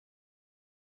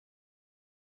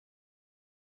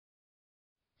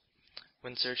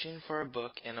When searching for a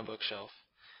book in a bookshelf,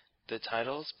 the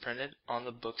titles printed on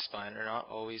the book spine are not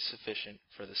always sufficient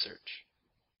for the search.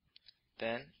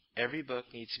 Then, every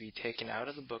book needs to be taken out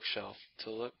of the bookshelf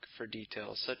to look for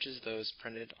details such as those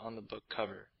printed on the book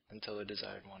cover until the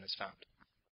desired one is found.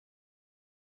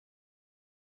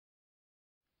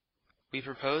 We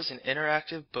propose an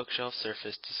interactive bookshelf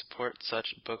surface to support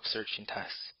such book searching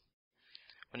tasks.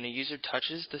 When the user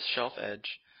touches the shelf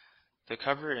edge, the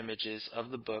cover images of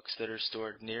the books that are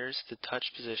stored nearest the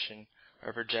touch position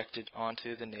are projected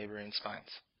onto the neighboring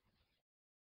spines.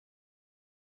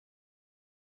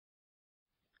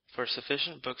 For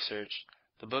sufficient book search,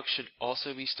 the book should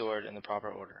also be stored in the proper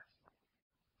order.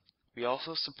 We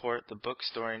also support the book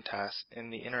storing task in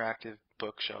the interactive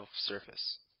bookshelf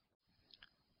surface.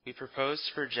 We propose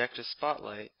to project a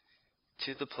spotlight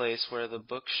to the place where the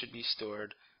book should be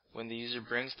stored when the user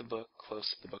brings the book close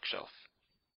to the bookshelf.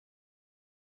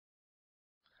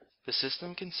 The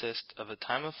system consists of a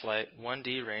time-of-flight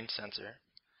 1D range sensor,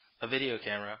 a video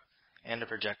camera, and a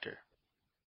projector.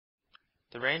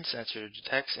 The range sensor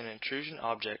detects an intrusion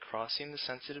object crossing the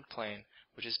sensitive plane,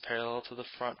 which is parallel to the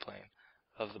front plane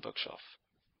of the bookshelf.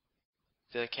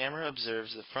 The camera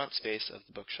observes the front space of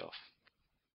the bookshelf,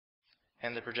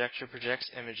 and the projector projects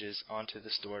images onto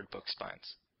the stored book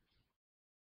spines.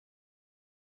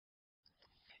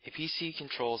 A PC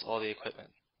controls all the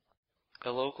equipment.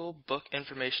 A local book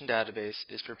information database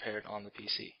is prepared on the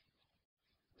PC.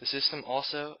 The system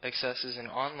also accesses an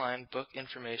online book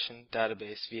information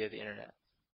database via the Internet.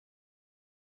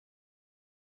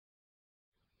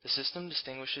 The system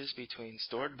distinguishes between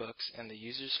stored books and the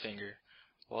user's finger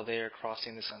while they are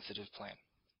crossing the sensitive plane.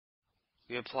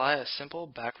 We apply a simple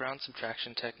background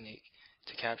subtraction technique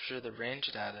to capture the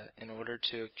range data in order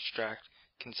to extract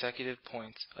consecutive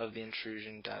points of the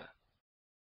intrusion data.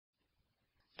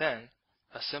 Then,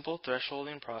 a simple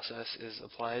thresholding process is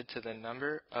applied to the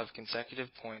number of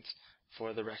consecutive points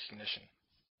for the recognition.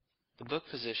 The book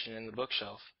position in the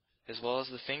bookshelf, as well as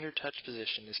the finger touch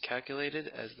position, is calculated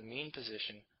as the mean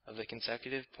position of the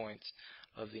consecutive points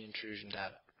of the intrusion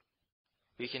data.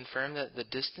 We confirm that the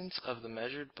distance of the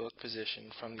measured book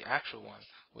position from the actual one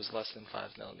was less than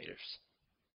 5 millimeters.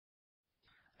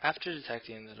 After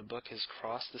detecting that a book has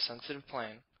crossed the sensitive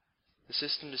plane, the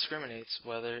system discriminates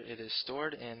whether it is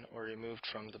stored in or removed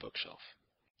from the bookshelf.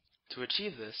 To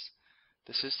achieve this,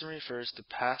 the system refers to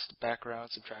past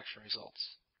background subtraction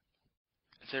results.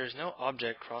 If there is no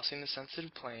object crossing the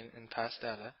sensitive plane in past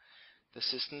data, the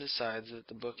system decides that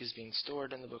the book is being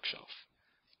stored in the bookshelf.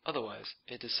 Otherwise,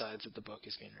 it decides that the book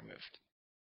is being removed.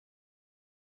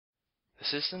 The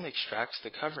system extracts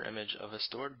the cover image of a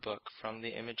stored book from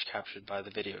the image captured by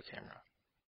the video camera.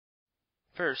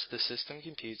 First, the system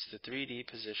computes the 3D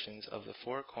positions of the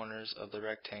four corners of the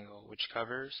rectangle which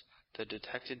covers the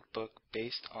detected book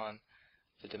based on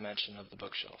the dimension of the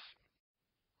bookshelf.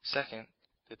 Second,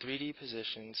 the 3D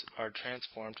positions are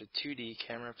transformed to 2D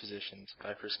camera positions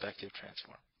by perspective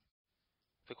transform.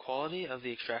 The quality of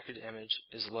the extracted image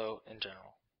is low in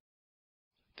general.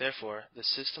 Therefore, the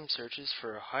system searches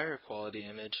for a higher quality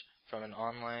image from an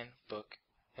online book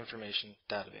information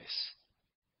database.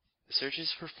 The search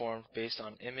is performed based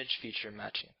on image feature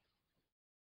matching.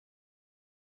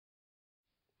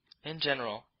 In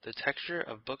general, the texture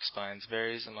of book spines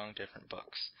varies among different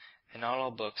books, and not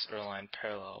all books are aligned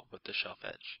parallel with the shelf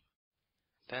edge.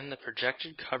 Then the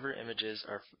projected cover images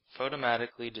are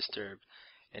photomatically disturbed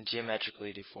and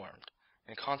geometrically deformed,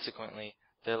 and consequently,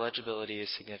 their legibility is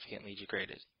significantly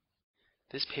degraded.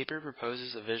 This paper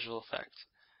proposes a visual effect,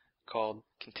 called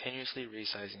continuously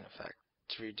resizing effect,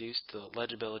 to reduce the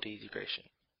legibility degradation.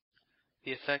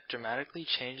 The effect dramatically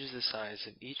changes the size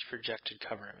of each projected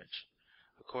cover image,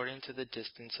 according to the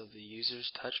distance of the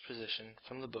user's touch position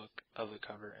from the book of the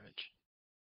cover image.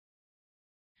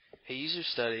 A user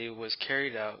study was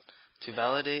carried out to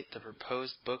validate the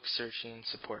proposed book searching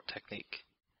support technique.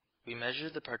 We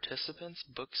measured the participants'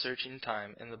 book searching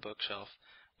time in the bookshelf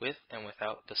with and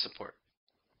without the support.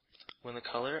 When the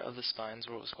color of the spines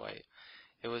was white,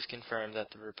 it was confirmed that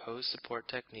the proposed support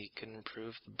technique could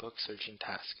improve the book searching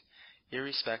task,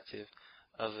 irrespective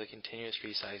of the continuous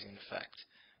resizing effect,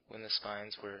 when the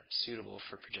spines were suitable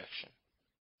for projection.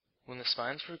 When the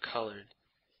spines were colored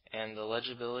and the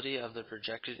legibility of the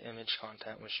projected image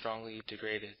content was strongly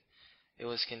degraded, it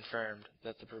was confirmed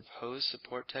that the proposed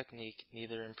support technique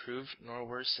neither improved nor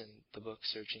worsened the book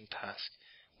searching task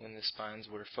when the spines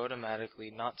were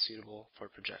photomatically not suitable for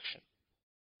projection.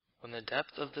 When the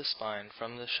depth of the spine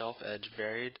from the shelf edge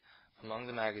varied among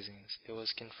the magazines, it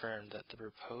was confirmed that the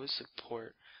proposed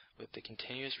support with the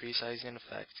continuous resizing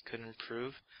effect could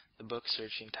improve the book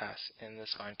searching task in the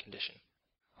spine condition.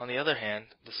 On the other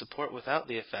hand, the support without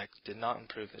the effect did not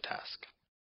improve the task.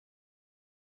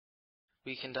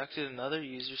 We conducted another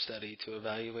user study to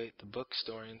evaluate the book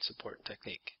storing support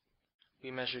technique.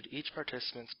 We measured each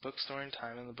participant's book storing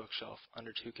time in the bookshelf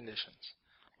under two conditions,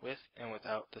 with and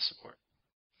without the support.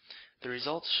 The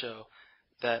results show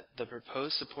that the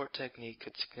proposed support technique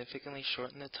could significantly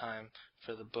shorten the time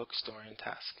for the book storing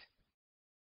task.